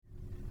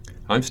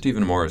I'm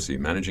Stephen Morrissey,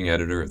 Managing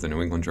Editor of the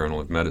New England Journal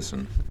of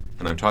Medicine,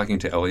 and I'm talking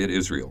to Elliot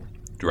Israel,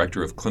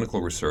 Director of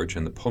Clinical Research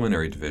in the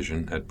Pulmonary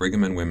Division at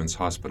Brigham and Women's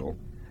Hospital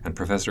and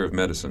Professor of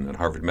Medicine at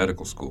Harvard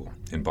Medical School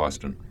in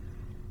Boston.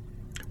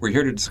 We're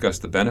here to discuss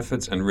the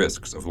benefits and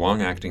risks of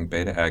long-acting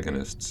beta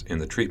agonists in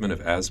the treatment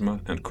of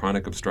asthma and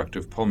chronic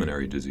obstructive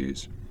pulmonary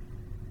disease.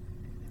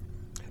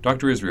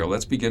 Dr. Israel,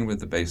 let's begin with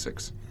the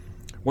basics.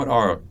 What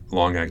are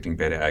long-acting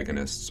beta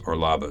agonists, or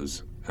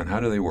LABAs, and how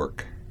do they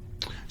work?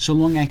 So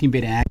long-acting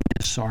beta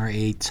agonists are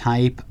a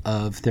type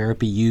of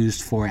therapy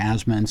used for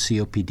asthma and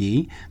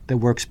COPD that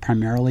works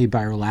primarily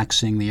by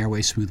relaxing the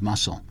airway smooth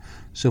muscle.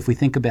 So if we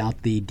think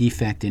about the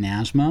defect in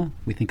asthma,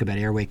 we think about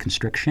airway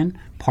constriction.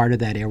 Part of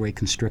that airway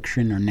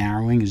constriction or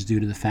narrowing is due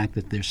to the fact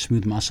that there's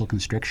smooth muscle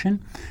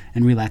constriction,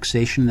 and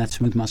relaxation of that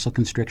smooth muscle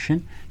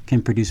constriction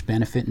can produce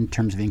benefit in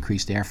terms of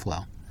increased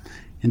airflow.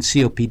 In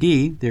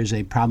COPD, there's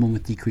a problem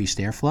with decreased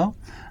airflow,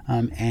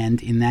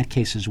 and in that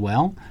case as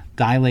well,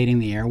 dilating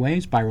the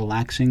airways by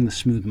relaxing the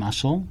smooth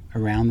muscle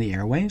around the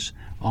airways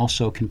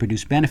also can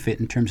produce benefit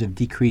in terms of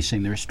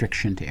decreasing the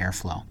restriction to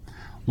airflow.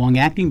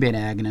 Long-acting beta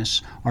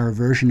agonists are a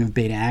version of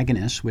beta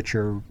agonists, which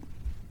are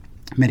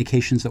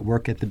medications that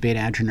work at the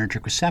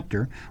beta-adrenergic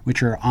receptor,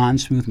 which are on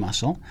smooth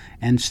muscle,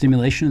 and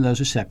stimulation of those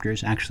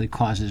receptors actually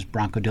causes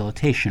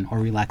bronchodilation or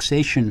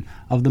relaxation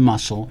of the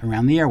muscle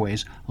around the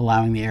airways,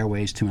 allowing the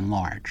airways to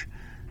enlarge.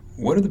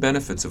 What are the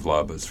benefits of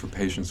LABAs for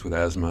patients with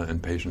asthma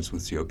and patients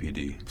with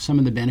COPD? Some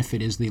of the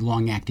benefit is the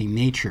long-acting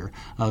nature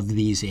of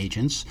these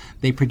agents.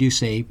 They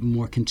produce a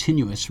more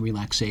continuous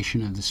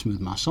relaxation of the smooth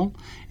muscle.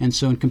 And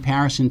so in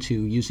comparison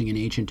to using an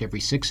agent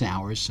every 6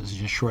 hours, such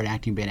as a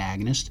short-acting beta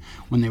agonist,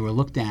 when they were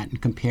looked at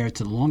and compared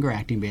to the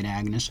longer-acting beta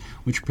agonists,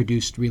 which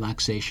produced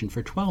relaxation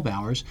for 12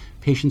 hours,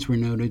 patients were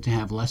noted to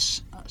have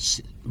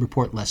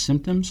report less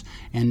symptoms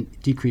and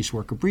decreased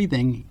work of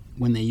breathing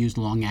when they used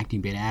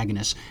long-acting beta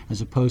agonists,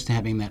 as opposed to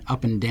having that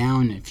up and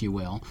down, if you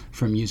will,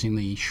 from using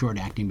the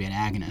short-acting beta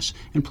agonists.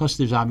 And plus,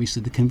 there's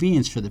obviously the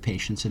convenience for the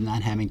patients of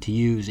not having to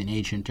use an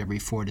agent every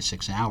 4 to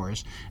 6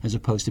 hours, as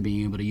opposed to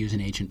being able to use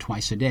an agent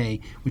twice a day,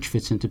 which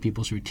fits into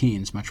people's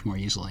routines much more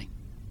easily.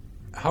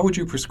 How would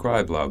you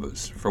prescribe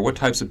LABAs? For what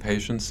types of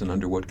patients and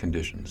under what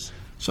conditions?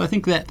 So I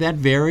think that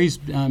varies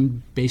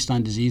based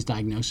on disease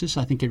diagnosis.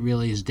 I think it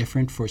really is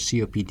different for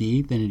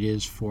COPD than it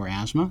is for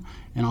asthma.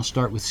 And I'll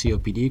start with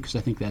COPD because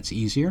I think that's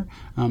easier.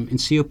 In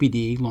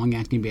COPD,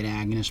 long-acting beta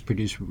agonists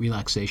produce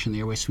relaxation of the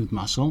airway smooth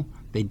muscle.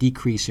 They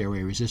decrease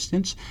airway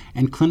resistance.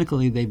 And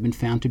clinically, they've been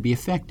found to be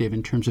effective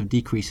in terms of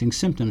decreasing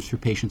symptoms for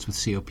patients with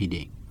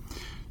COPD.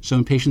 So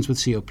in patients with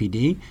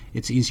COPD,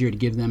 it's easier to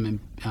give them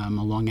a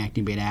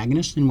long-acting beta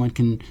agonist, and one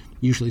can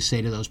usually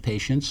say to those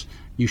patients,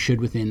 you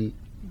should, within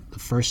the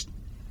first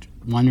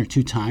 1 or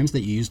 2 times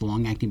that you use the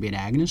long-acting beta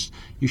agonist,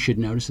 you should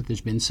notice that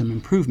there's been some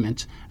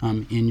improvement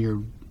in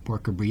your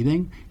work of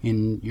breathing,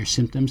 in your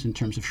symptoms in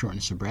terms of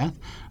shortness of breath,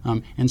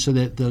 and so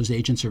that those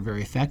agents are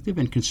very effective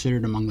and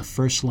considered among the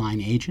first-line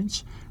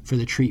agents for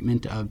the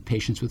treatment of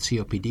patients with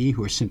COPD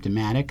who are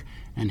symptomatic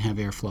and have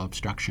airflow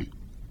obstruction.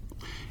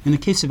 In the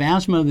case of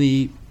asthma,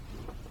 the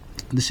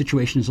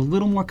situation is a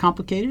little more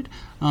complicated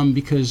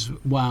because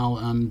while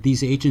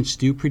these agents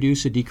do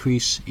produce a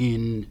decrease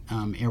in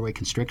airway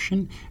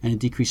constriction and a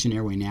decrease in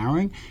airway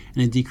narrowing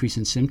and a decrease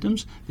in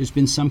symptoms, there's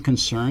been some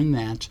concern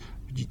that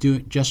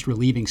just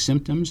relieving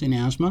symptoms in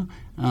asthma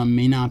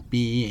may not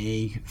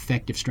be an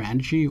effective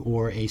strategy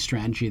or a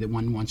strategy that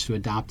one wants to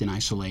adopt in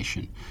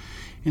isolation.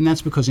 And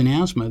that's because in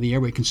asthma, the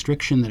airway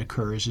constriction that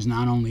occurs is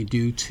not only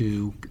due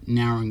to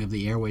narrowing of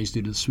the airways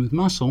due to the smooth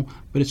muscle,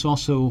 but it's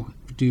also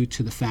due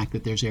to the fact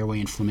that there's airway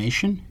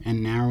inflammation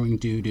and narrowing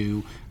due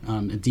to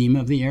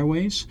edema of the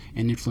airways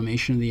and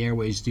inflammation of the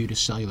airways due to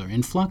cellular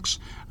influx.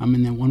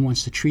 And then one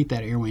wants to treat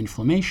that airway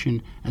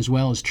inflammation as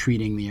well as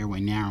treating the airway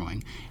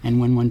narrowing.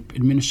 And when one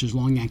administers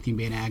long-acting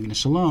beta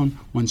agonists alone,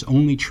 one's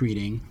only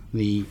treating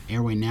the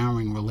airway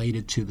narrowing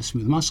related to the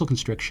smooth muscle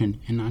constriction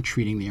and not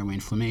treating the airway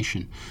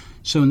inflammation.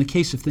 So in the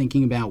case of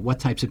thinking about what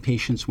types of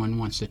patients one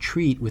wants to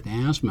treat with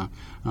asthma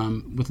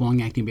with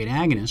long-acting beta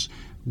agonists,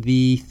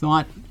 the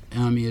thought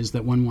is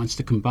that one wants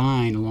to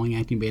combine a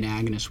long-acting beta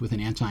agonist with an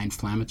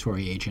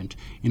anti-inflammatory agent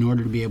in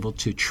order to be able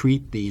to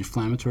treat the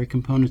inflammatory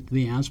component of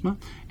the asthma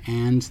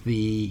and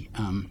the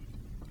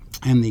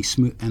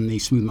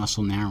smooth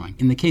muscle narrowing.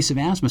 In the case of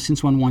asthma,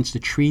 since one wants to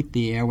treat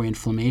the airway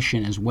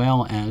inflammation as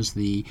well as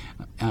the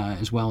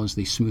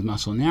smooth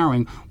muscle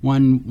narrowing,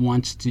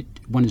 one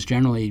is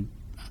generally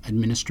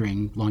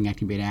administering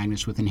long-acting beta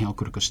agonists with inhaled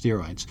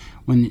corticosteroids.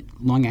 When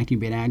long-acting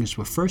beta agonists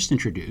were first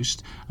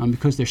introduced,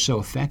 because they're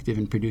so effective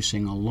in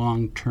producing a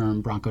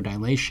long-term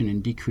bronchodilation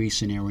and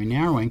decrease in airway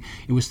narrowing,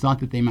 it was thought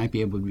that they might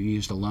be able to be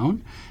used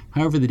alone.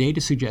 However, the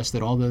data suggests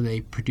that although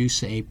they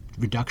produce a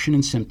reduction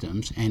in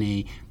symptoms and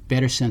a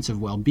better sense of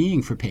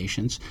well-being for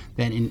patients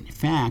that, in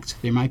fact,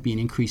 there might be an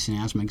increase in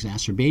asthma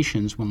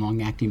exacerbations when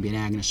long-acting beta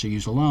agonists are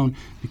used alone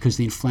because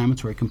the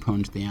inflammatory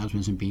component of the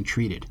asthma isn't being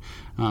treated.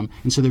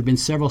 And so there have been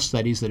several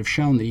studies that have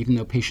shown that even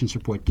though patients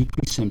report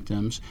decreased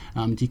symptoms,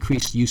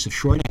 decreased use of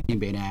short-acting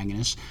beta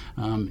agonists,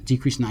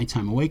 decreased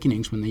nighttime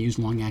awakenings when they used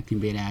long-acting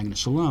beta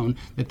agonists alone,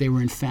 that they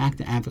were in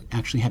fact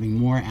actually having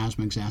more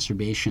asthma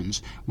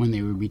exacerbations when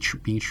they were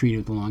being treated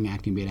with the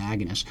long-acting beta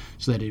agonists,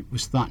 so that it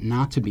was thought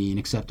not to be an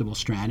acceptable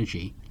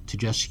strategy to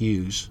just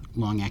use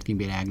long-acting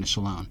beta agonists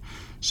alone.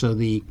 So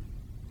the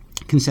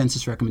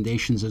consensus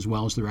recommendations, as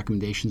well as the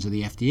recommendations of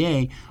the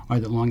FDA, are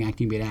that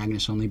long-acting beta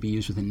agonists only be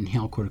used with an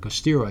inhaled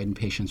corticosteroid in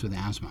patients with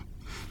asthma.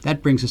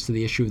 That brings us to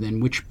the issue of then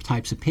which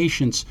types of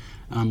patients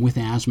with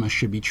asthma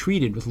should be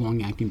treated with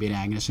long-acting beta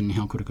agonists and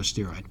inhaled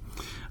corticosteroid.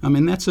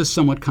 And that's a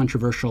somewhat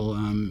controversial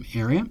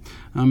area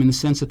in the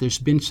sense that there's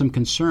been some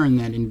concern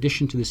that in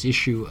addition to this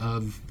issue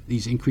of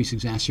these increased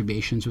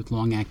exacerbations with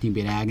long-acting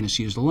beta agonists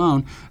used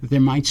alone, that there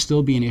might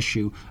still be an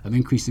issue of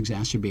increased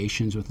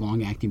exacerbations with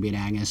long-acting beta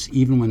agonists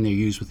even when they're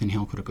used with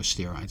inhaled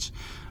corticosteroids.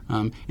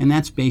 And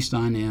that's based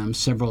on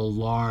several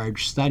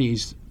large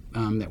studies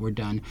that were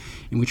done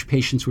in which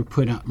patients were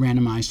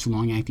randomized to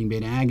long-acting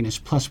beta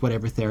agonists plus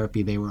whatever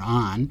therapy they were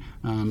on,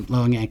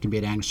 long-acting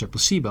beta agonists or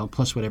placebo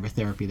plus whatever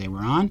therapy they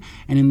were on.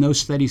 And in those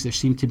studies, there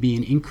seemed to be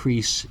an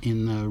increase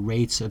in the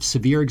rates of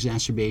severe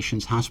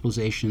exacerbations,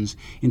 hospitalizations,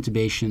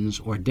 intubations,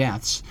 or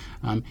deaths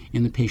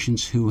in the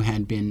patients who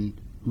had been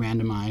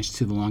randomized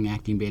to the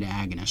long-acting beta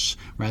agonists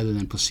rather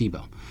than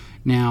placebo.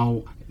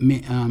 Now,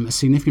 a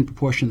significant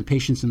proportion of the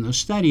patients in those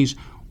studies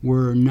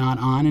were not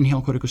on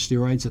inhaled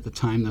corticosteroids at the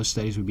time those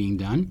studies were being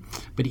done.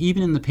 But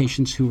even in the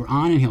patients who were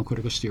on inhaled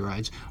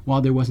corticosteroids,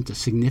 while there wasn't a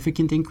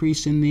significant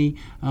increase in the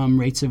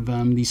rates of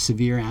these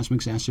severe asthma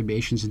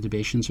exacerbations,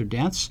 intubations, or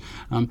deaths,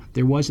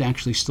 there was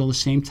actually still the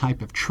same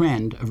type of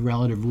trend of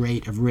relative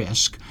rate of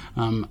risk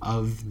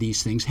of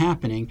these things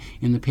happening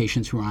in the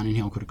patients who were on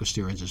inhaled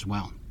corticosteroids as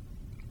well.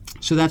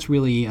 So that's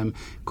really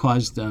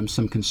caused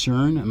some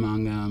concern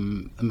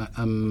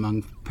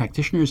among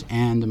practitioners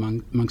and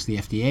amongst the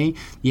FDA.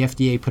 The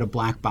FDA put a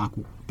black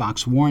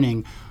box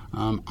warning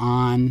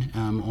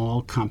on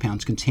all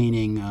compounds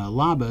containing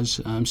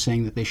LABAs,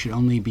 saying that they should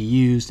only be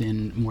used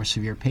in more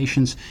severe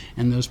patients,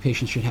 and those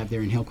patients should have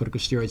their inhaled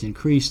corticosteroids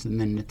increased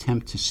and then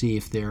attempt to see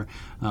if their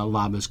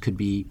LABAs could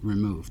be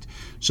removed.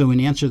 So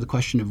in answer to the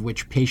question of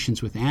which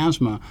patients with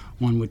asthma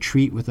one would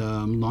treat with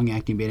a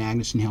long-acting beta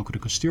agonist inhaled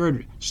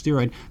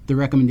corticosteroid, the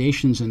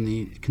recommendations and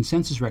the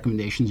consensus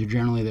recommendations are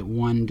generally that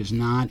one does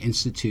not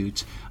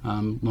institute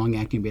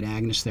long-acting beta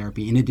agonist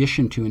therapy in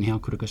addition to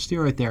inhaled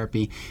corticosteroid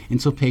therapy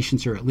until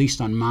patients are at least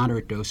on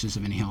moderate doses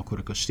of inhaled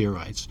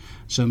corticosteroids.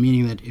 So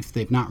meaning that if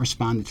they've not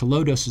responded to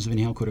low doses of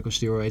inhaled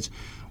corticosteroids,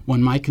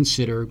 one might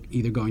consider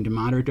either going to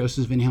moderate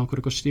doses of inhaled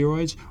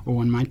corticosteroids, or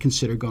one might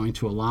consider going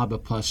to a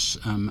LABA plus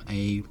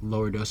a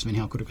lower dose of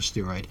inhaled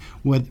corticosteroid.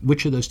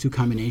 Which of those two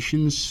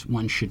combinations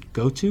one should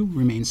go to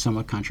remains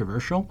somewhat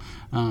controversial,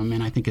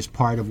 and I think is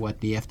part of what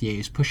the FDA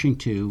is pushing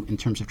to in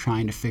terms of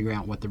trying to figure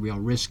out what the real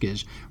risk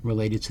is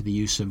related to the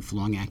use of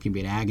long-acting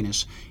beta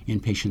agonists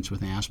in patients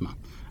with asthma.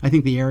 I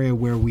think the area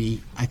where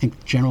I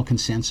think general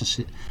consensus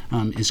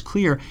is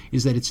clear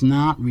is that it's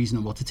not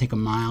reasonable to take a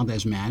mild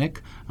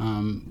asthmatic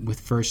with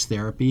first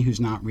therapy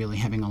who's not really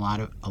having a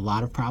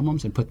lot of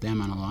problems and put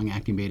them on a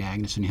long-acting beta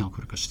agonist and inhaled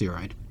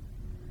corticosteroid.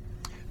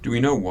 Do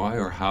we know why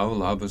or how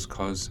LABAs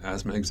cause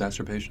asthma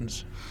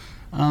exacerbations?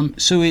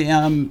 So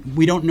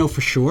we don't know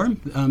for sure.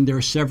 There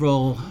are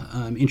several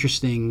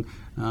interesting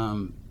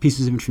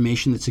pieces of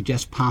information that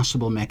suggest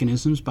possible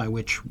mechanisms by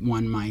which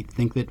one might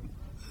think that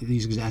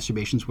these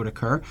exacerbations would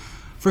occur.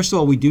 First of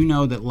all, we do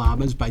know that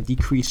LABAs, by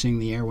decreasing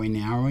the airway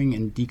narrowing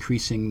and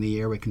decreasing the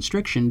airway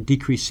constriction,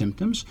 decrease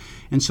symptoms.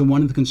 And so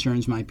one of the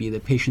concerns might be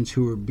that patients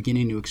who are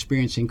beginning to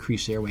experience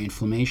increased airway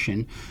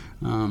inflammation,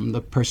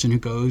 the person who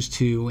goes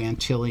to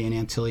Antilles, and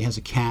Antilles has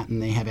a cat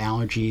and they have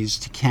allergies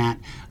to cat,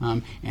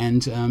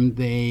 and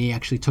they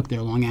actually took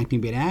their long-acting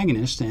beta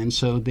agonist, and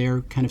so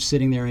they're kind of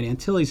sitting there at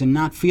Antilles and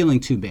not feeling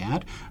too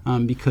bad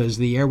because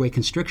the airway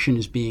constriction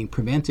is being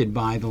prevented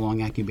by the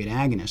long-acting beta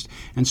agonist.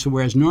 And so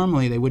whereas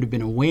normally they would have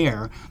been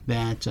aware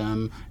that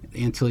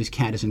Antilles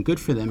cat isn't good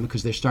for them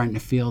because they're starting to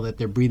feel that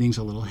their breathing's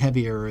a little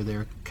heavier or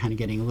they're kind of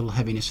getting a little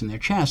heaviness in their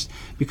chest,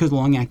 because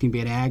long-acting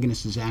beta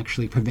agonist is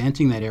actually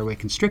preventing that airway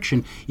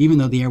constriction, even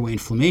though the airway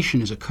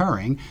inflammation is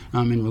occurring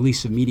and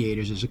release of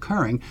mediators is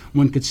occurring,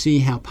 one could see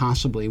how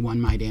possibly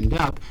one might end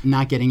up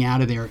not getting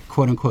out of there,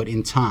 quote-unquote,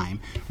 in time,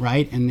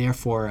 right? And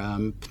therefore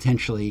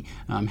potentially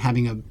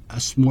having a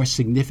more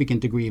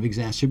significant degree of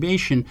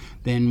exacerbation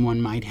than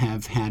one might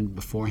have had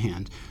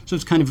beforehand. So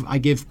it's kind of, I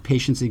give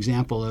patients the example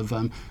example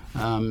of,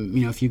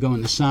 if you go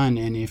in the sun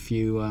and if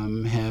you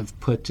have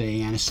put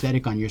a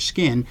anesthetic on your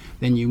skin,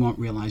 then you won't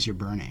realize you're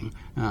burning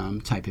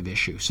type of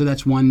issue. So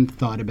that's one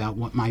thought about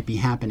what might be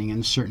happening in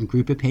a certain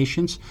group of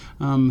patients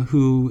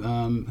who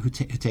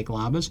take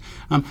LABAs.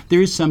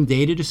 There is some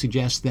data to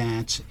suggest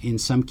that in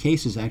some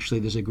cases, actually,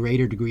 there's a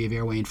greater degree of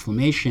airway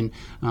inflammation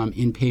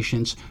in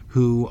patients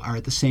who are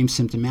at the same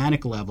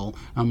symptomatic level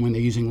when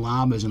they're using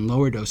LABAs and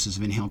lower doses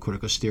of inhaled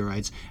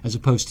corticosteroids, as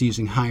opposed to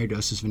using higher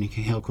doses of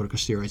inhaled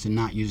corticosteroids and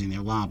not using their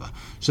LABA.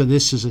 So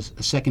this is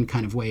a second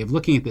kind of way of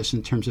looking at this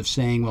in terms of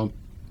saying, well,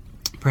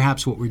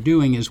 perhaps what we're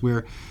doing is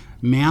we're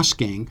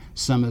masking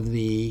some of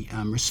the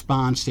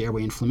response to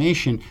airway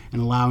inflammation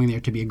and allowing there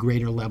to be a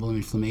greater level of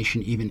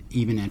inflammation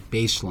even at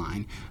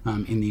baseline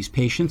in these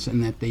patients,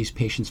 and that these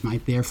patients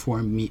might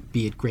therefore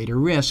be at greater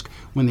risk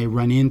when they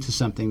run into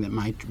something that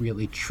might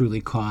really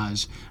truly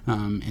cause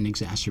an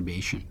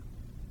exacerbation.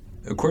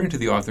 According to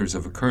the authors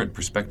of a current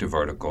Perspective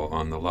article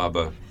on the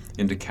LABA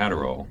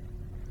indacaterol,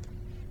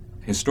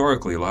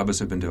 historically, LABAs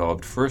have been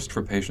developed first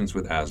for patients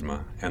with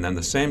asthma, and then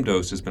the same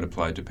dose has been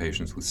applied to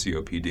patients with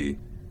COPD.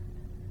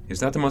 Is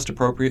that the most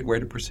appropriate way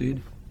to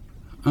proceed?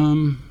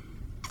 I'm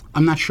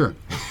not sure.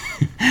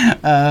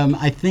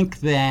 I think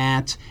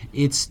that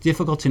it's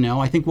difficult to know.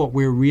 I think what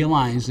we're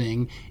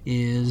realizing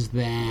is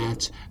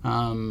that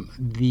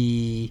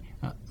the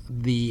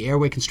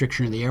airway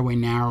constriction or the airway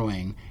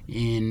narrowing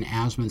in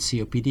asthma and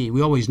COPD,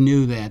 we always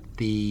knew that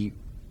the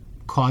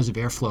cause of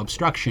airflow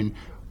obstruction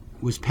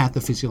was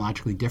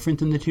pathophysiologically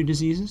different in the two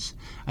diseases.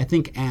 I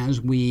think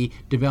as we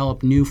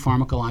develop new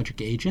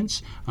pharmacologic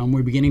agents,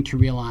 we're beginning to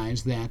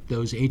realize that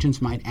those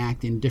agents might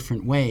act in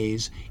different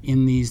ways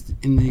in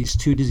these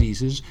two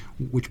diseases,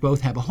 which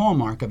both have a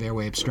hallmark of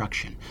airway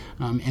obstruction,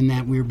 and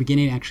that we're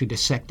beginning to actually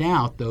dissect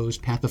out those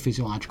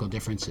pathophysiological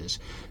differences.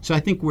 So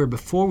I think where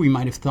before we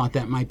might have thought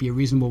that might be a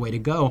reasonable way to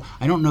go,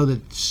 I don't know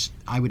that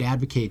I would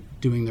advocate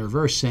doing the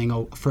reverse, saying,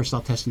 oh, first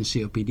I'll test in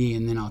COPD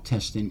and then I'll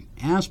test in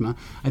asthma.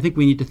 I think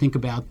we need to think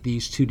about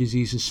these two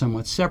diseases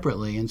somewhat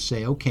separately and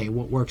say, okay,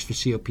 what works for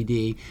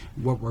COPD,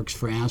 what works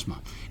for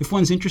asthma? If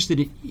one's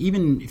interested,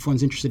 even if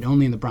one's interested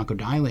only in the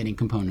bronchodilating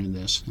component of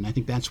this, and I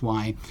think that's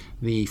why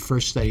the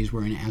first studies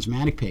were in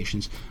asthmatic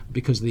patients,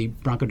 because the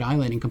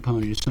bronchodilating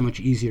component is so much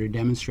easier to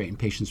demonstrate in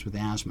patients with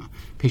asthma.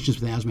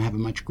 Patients with asthma have a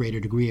much greater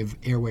degree of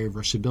airway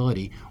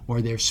reversibility,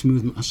 or their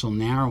smooth muscle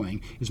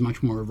narrowing is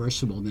much more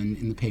reversible than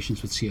in the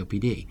patients with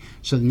COPD.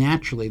 So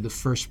naturally, the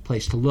first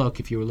place to look,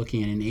 if you were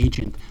looking at an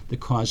agent that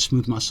caused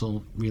smooth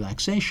muscle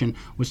relaxation,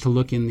 was to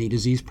look in the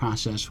disease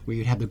process where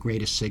you'd have the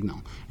greatest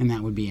signal, and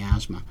that would be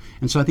asthma.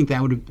 And so I think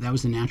that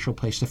was the natural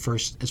place to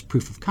first, as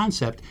proof of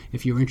concept,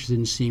 if you were interested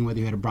in seeing whether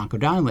you had a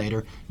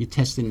bronchodilator, you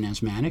tested in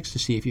asthmatics to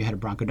see if you had a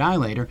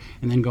bronchodilator,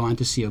 and then go on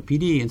to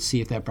COPD and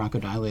see if that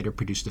bronchodilator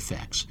produced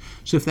effects.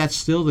 So if that's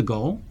still the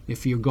goal,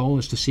 if your goal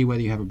is to see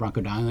whether you have a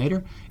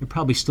bronchodilator, it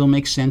probably still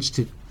makes sense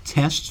to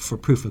test for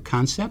proof of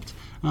concept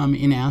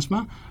in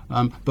asthma.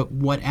 But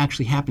what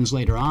actually happens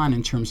later on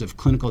in terms of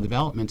clinical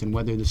development and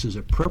whether this is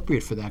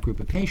appropriate for that group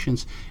of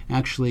patients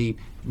actually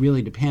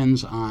really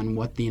depends on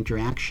what the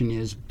interaction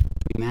is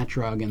between that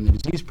drug and the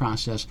disease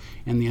process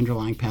and the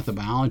underlying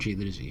pathobiology of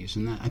the disease.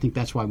 And I think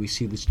that's why we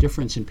see this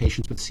difference in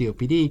patients with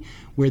COPD,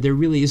 where there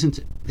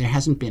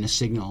hasn't been a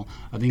signal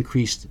of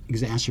increased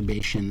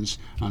exacerbations,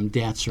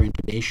 deaths, or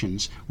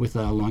intubations with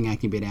a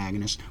long-acting beta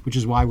agonist, which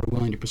is why we're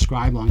willing to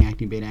prescribe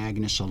long-acting beta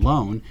agonists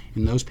alone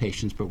in those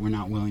patients, but we're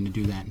not willing to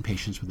do that in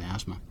patients with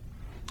asthma.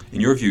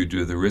 In your view,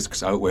 do the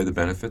risks outweigh the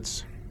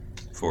benefits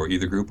for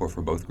either group or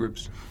for both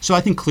groups? So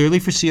I think clearly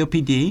for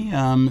COPD,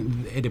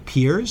 it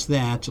appears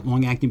that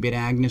long-acting beta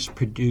agonists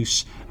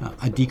produce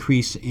a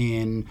decrease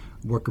in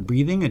worker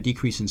breathing, a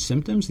decrease in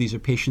symptoms. These are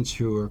patients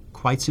who are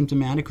quite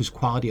symptomatic, whose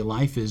quality of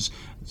life is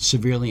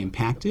severely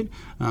impacted.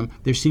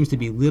 There seems to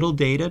be little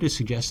data to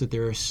suggest that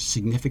there are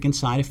significant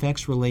side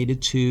effects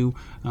related to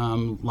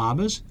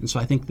LABAs, and so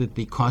I think that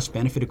the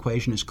cost-benefit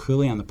equation is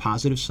clearly on the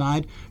positive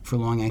side for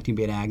long-acting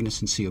beta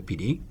agonists in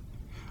COPD.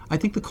 I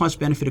think the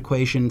cost-benefit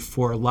equation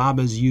for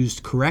LABAs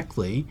used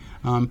correctly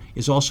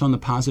is also on the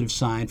positive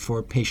side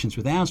for patients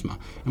with asthma.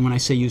 And when I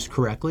say used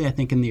correctly, I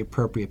think in the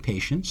appropriate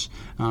patients,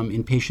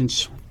 in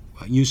patients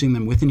using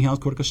them with inhaled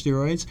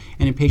corticosteroids,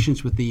 and in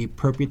patients with the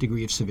appropriate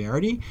degree of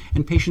severity,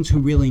 and patients who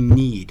really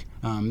need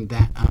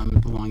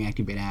the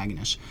long-acting beta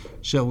agonist.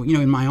 So,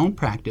 in my own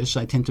practice,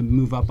 I tend to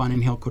move up on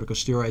inhaled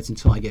corticosteroids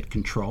until I get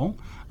control,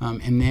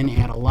 and then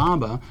add a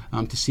LABA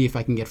to see if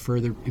I can get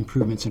further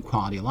improvements in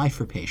quality of life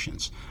for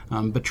patients.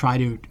 But try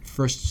to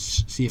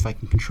first see if I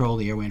can control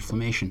the airway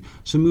inflammation.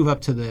 So move up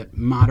to the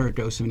moderate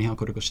dose of inhaled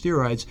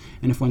corticosteroids,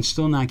 and if one's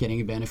still not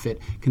getting a benefit,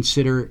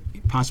 consider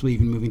possibly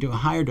even moving to a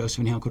higher dose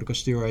of inhaled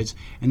corticosteroids,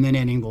 and then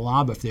adding the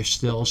LABA if there's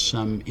still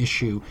some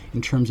issue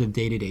in terms of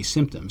day-to-day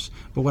symptoms.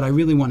 But what I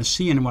really want to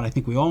see, and what I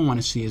think we all want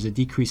to see, is a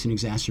decrease in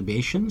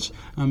exacerbations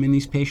in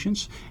these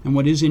patients. And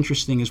what is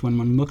interesting is when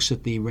one looks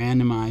at the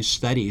randomized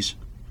studies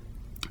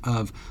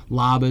of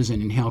LABAs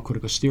and inhaled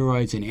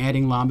corticosteroids and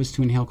adding LABAs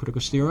to inhaled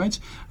corticosteroids.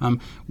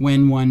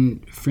 When one,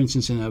 for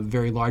instance, in a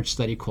very large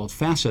study called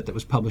FACET that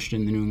was published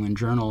in the New England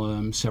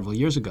Journal several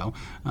years ago,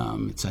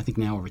 it's I think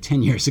now over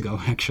 10 years ago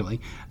actually,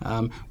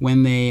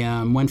 when they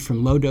went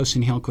from low-dose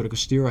inhaled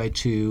corticosteroid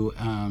to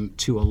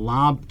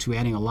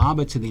adding a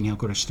LABA to the inhaled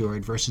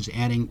corticosteroid versus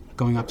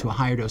going up to a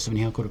higher dose of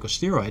inhaled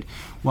corticosteroid,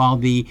 while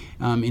the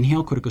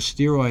inhaled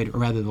corticosteroid, or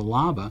rather the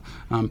LABA,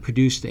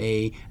 produced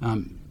a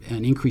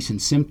decrease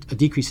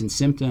in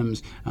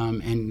symptoms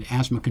and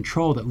asthma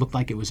control that looked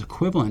like it was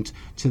equivalent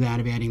to that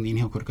of adding the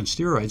inhaled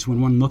corticosteroids.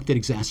 When one looked at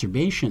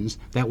exacerbations,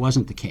 that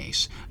wasn't the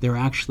case. There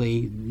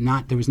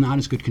was not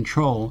as good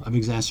control of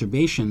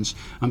exacerbations,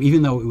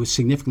 even though it was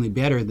significantly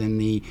better than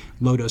the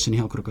low-dose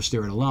inhaled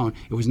corticosteroid alone.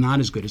 It was not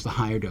as good as the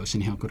higher-dose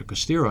inhaled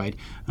corticosteroid,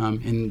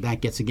 and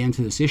that gets again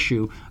to this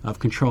issue of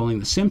controlling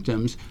the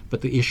symptoms,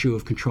 but the issue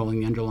of controlling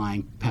the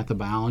underlying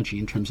pathobiology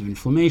in terms of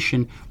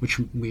inflammation, which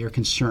we are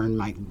concerned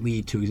might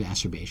lead to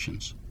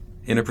exacerbations.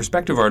 In a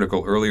Perspective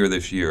article earlier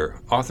this year,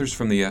 authors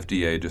from the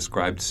FDA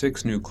described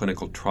 6 new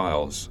clinical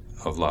trials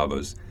of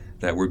LABAs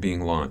that were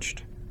being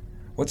launched.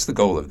 What's the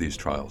goal of these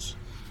trials?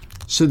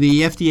 So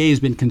the FDA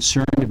has been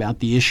concerned about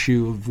the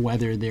issue of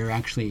whether there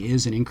actually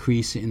is an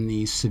increase in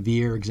the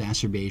severe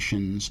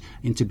exacerbations,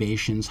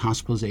 intubations,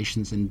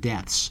 hospitalizations, and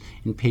deaths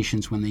in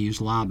patients when they use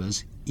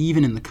LABAs,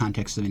 even in the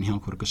context of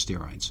inhaled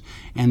corticosteroids.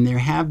 And there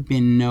have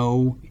been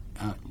no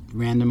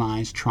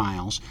randomized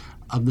trials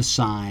of the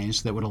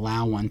size that would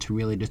allow one to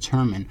really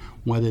determine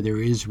whether there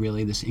is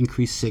really this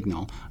increased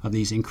signal of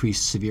these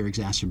increased severe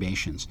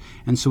exacerbations.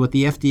 And so what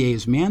the FDA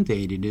has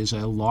mandated is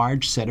a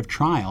large set of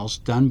trials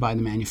done by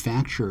the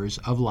manufacturers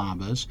of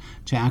LABAs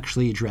to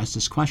actually address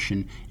this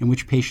question, in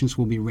which patients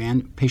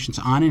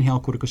on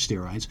inhaled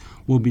corticosteroids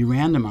will be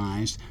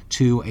randomized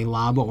to a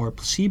LABA or a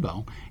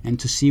placebo, and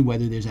to see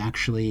whether there's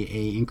actually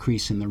an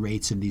increase in the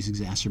rates of these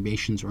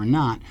exacerbations or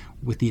not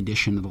with the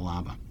addition of the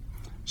LABA.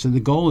 So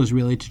the goal is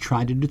really to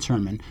try to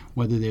determine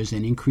whether there's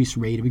an increased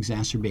rate of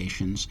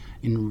exacerbations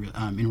in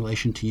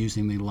relation to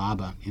using the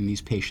LABA in these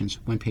patients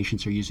when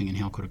patients are using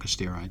inhaled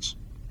corticosteroids.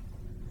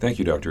 Thank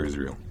you, Dr.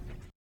 Israel.